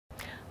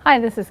Hi,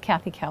 this is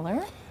Kathy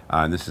Keller.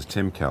 And this is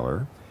Tim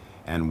Keller,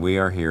 and we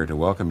are here to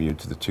welcome you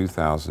to the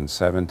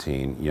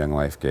 2017 Young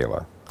Life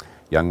Gala.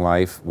 Young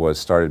Life was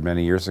started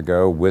many years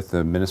ago with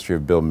the ministry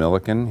of Bill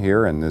Milliken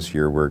here, and this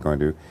year we're going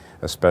to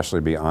especially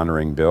be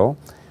honoring Bill.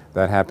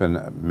 That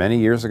happened many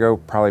years ago,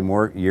 probably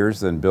more years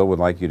than Bill would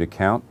like you to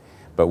count,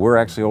 but we're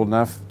actually old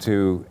enough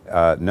to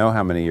know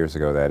how many years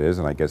ago that is,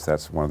 and I guess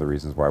that's one of the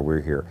reasons why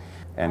we're here.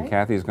 And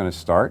Kathy is going to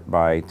start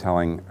by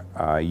telling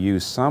you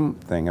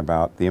something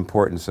about the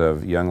importance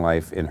of Young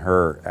Life in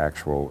her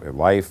actual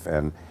life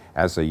and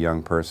as a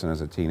young person,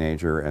 as a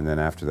teenager, and then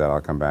after that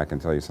I'll come back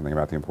and tell you something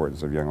about the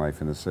importance of Young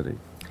Life in the city.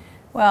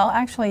 Well,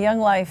 actually, Young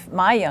Life,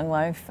 my Young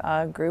Life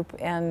group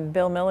and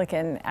Bill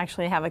Milliken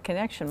actually have a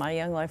connection. My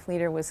Young Life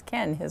leader was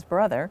Ken, his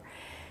brother,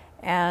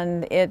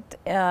 and it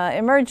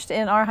emerged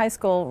in our high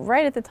school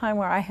right at the time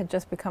where I had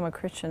just become a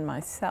Christian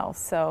myself.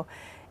 So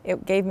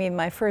it gave me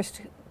my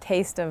first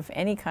taste of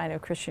any kind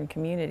of Christian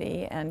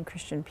community and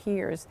Christian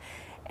peers.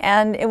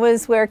 And it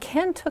was where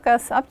Ken took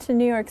us up to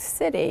New York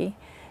City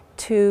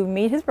to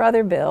meet his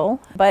brother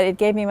Bill, but it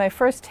gave me my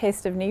first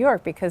taste of New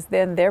York, because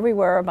then there we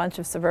were, a bunch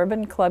of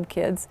suburban club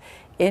kids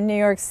in New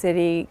York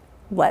City,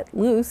 let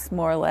loose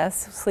more or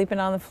less, sleeping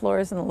on the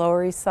floors in the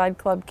Lower East Side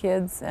club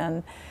kids,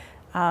 and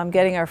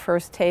getting our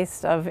first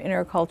taste of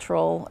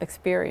intercultural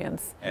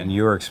experience. And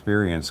your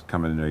experience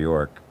coming to New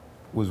York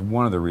was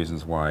one of the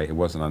reasons why it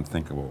wasn't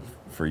unthinkable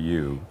for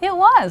you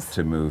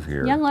to move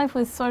here. Young Life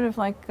was sort of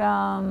like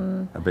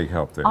a big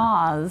help there.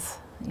 Oz,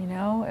 you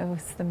know, it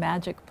was the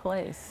magic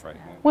place. Right.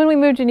 When we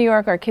moved to New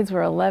York, our kids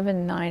were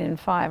 11, 9, and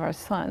 5, our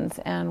sons,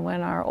 and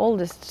when our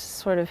oldest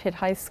sort of hit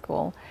high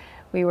school,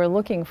 we were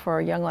looking for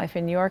Young Life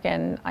in New York,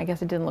 and I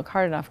guess it didn't look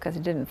hard enough because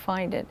it didn't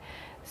find it.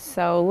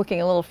 So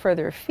looking a little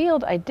further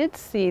afield, I did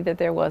see that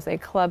there was a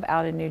club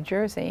out in New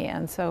Jersey,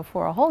 and so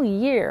for a whole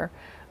year,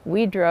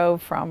 we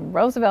drove from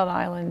Roosevelt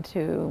Island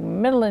to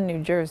Midland,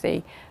 New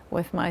Jersey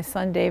with my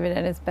son David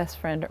and his best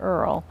friend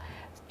Earl,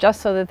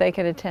 just so that they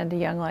could attend a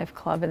Young Life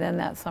club. And then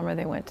that summer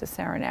they went to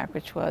Saranac,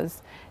 which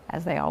was,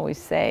 as they always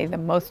say, the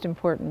most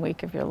important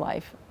week of your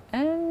life.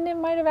 And it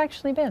might have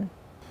actually been.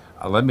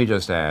 Let me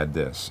just add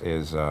this,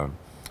 is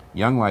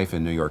Young Life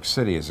in New York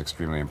City is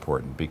extremely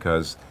important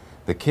because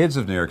the kids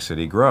of New York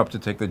City grow up to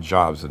take the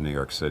jobs of New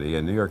York City,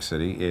 and New York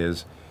City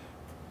is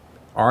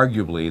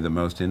arguably the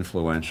most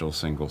influential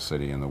single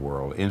city in the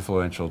world.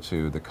 Influential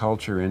to the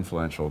culture,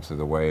 influential to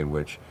the way in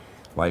which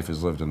life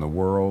is lived in the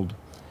world.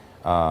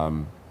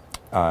 Young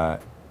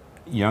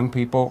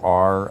people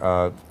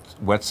are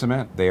wet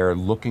cement. They are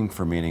looking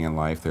for meaning in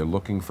life. They're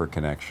looking for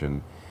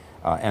connection.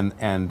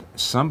 And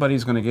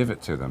somebody's going to give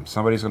it to them.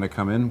 Somebody's going to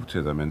come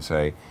into them and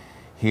say,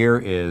 here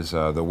is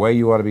the way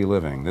you ought to be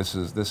living. This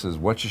is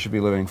what you should be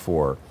living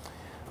for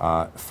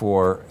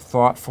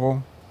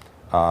thoughtful,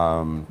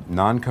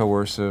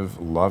 non-coercive,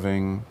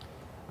 loving,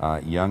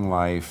 Young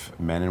Life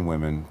men and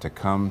women to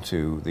come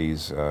to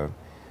these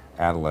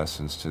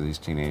adolescents, to these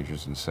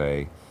teenagers, and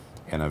say,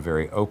 in a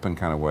very open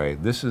kind of way,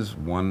 this is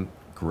one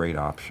great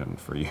option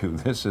for you.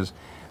 This is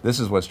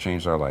what's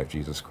changed our life,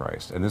 Jesus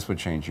Christ, and this would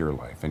change your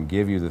life and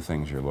give you the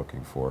things you're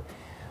looking for.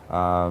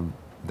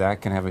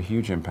 That can have a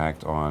huge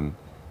impact on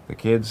the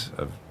kids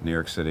of New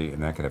York City,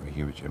 and that could have a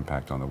huge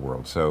impact on the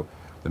world. So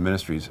the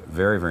ministry is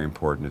very, very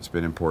important. It's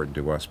been important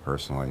to us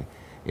personally.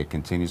 It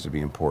continues to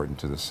be important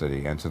to the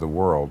city and to the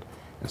world,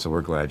 and so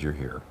we're glad you're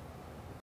here.